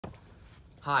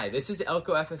Hi, this is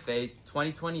ELCO FFA's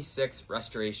 2026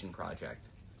 restoration project.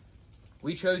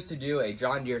 We chose to do a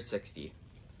John Deere 60.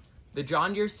 The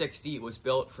John Deere 60 was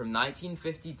built from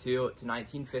 1952 to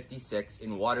 1956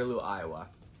 in Waterloo, Iowa.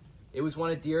 It was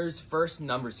one of Deere's first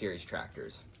number series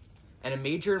tractors, and a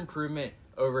major improvement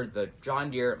over the John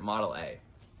Deere Model A.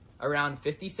 Around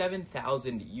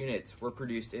 57,000 units were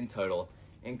produced in total,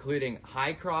 including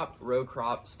high crop, row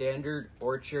crop, standard,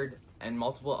 orchard, and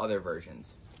multiple other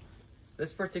versions.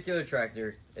 This particular tractor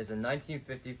is a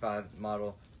 1955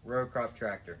 model row crop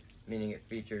tractor, meaning it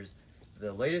features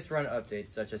the latest run updates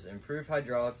such as improved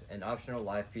hydraulics and optional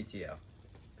live PTO.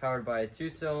 Powered by a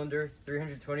 2-cylinder,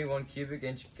 321 cubic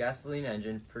inch gasoline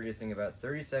engine producing about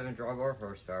 37 drawbar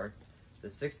horsepower, the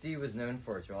 60 was known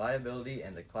for its reliability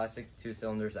and the classic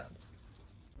 2-cylinder sound.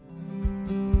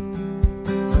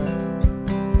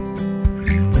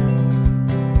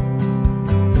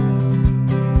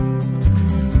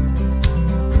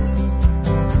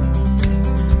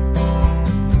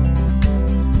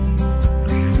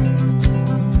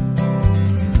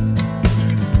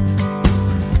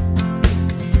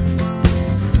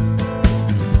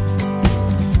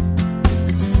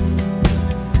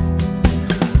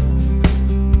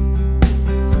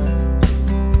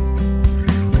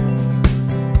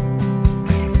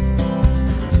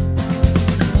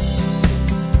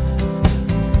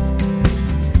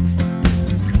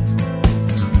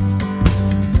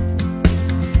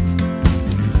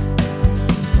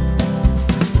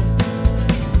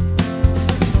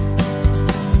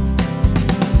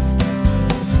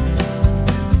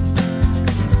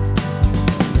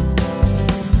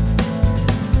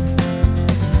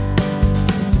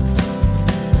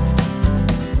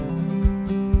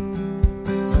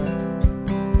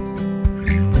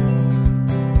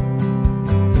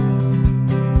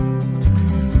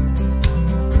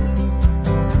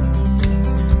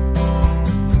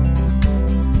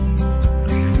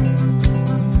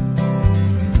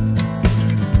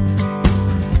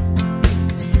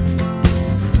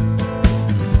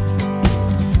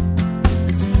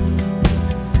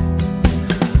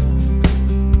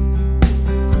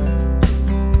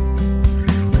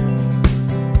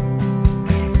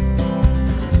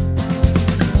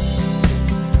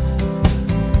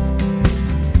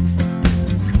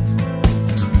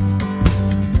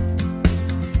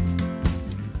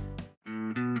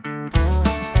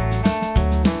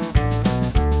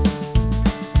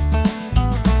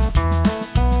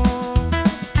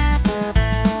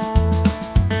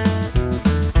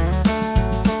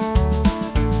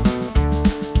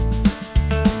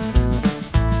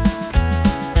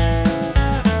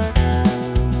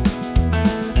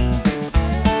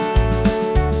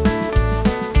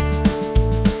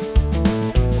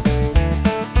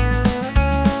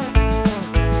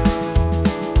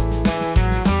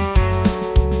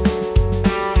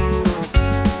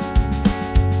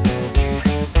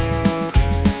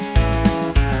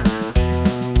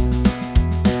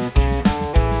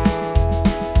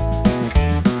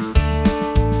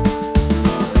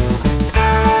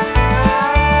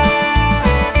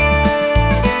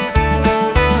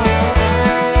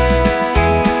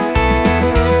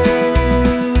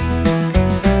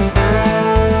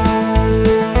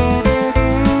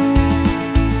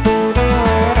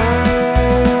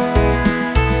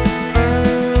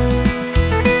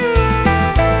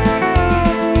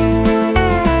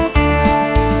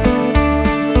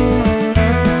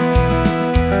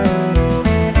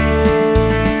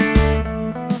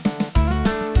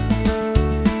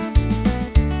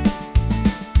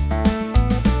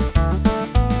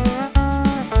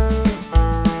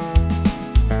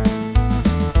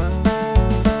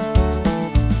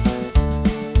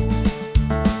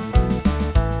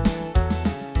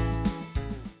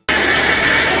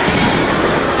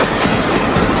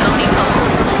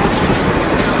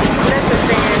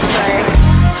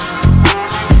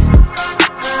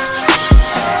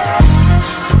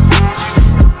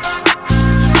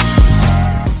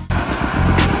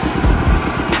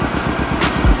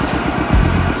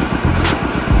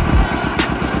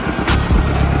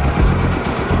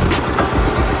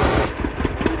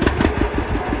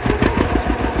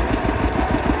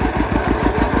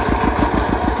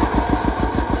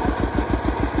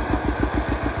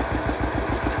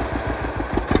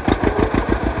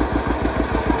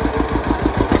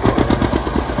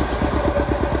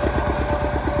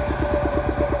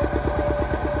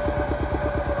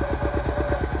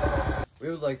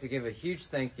 would like to give a huge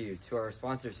thank you to our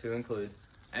sponsors who include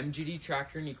MGD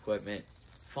Tractor and Equipment,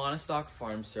 Faunastock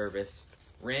Farm Service,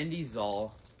 Randy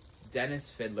Zoll, Dennis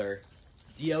Fiddler,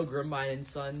 DL Grumbine &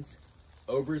 Sons,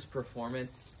 Ober's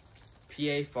Performance,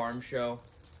 PA Farm Show,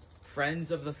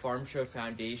 Friends of the Farm Show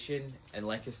Foundation, and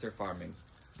Lancaster Farming.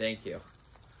 Thank you.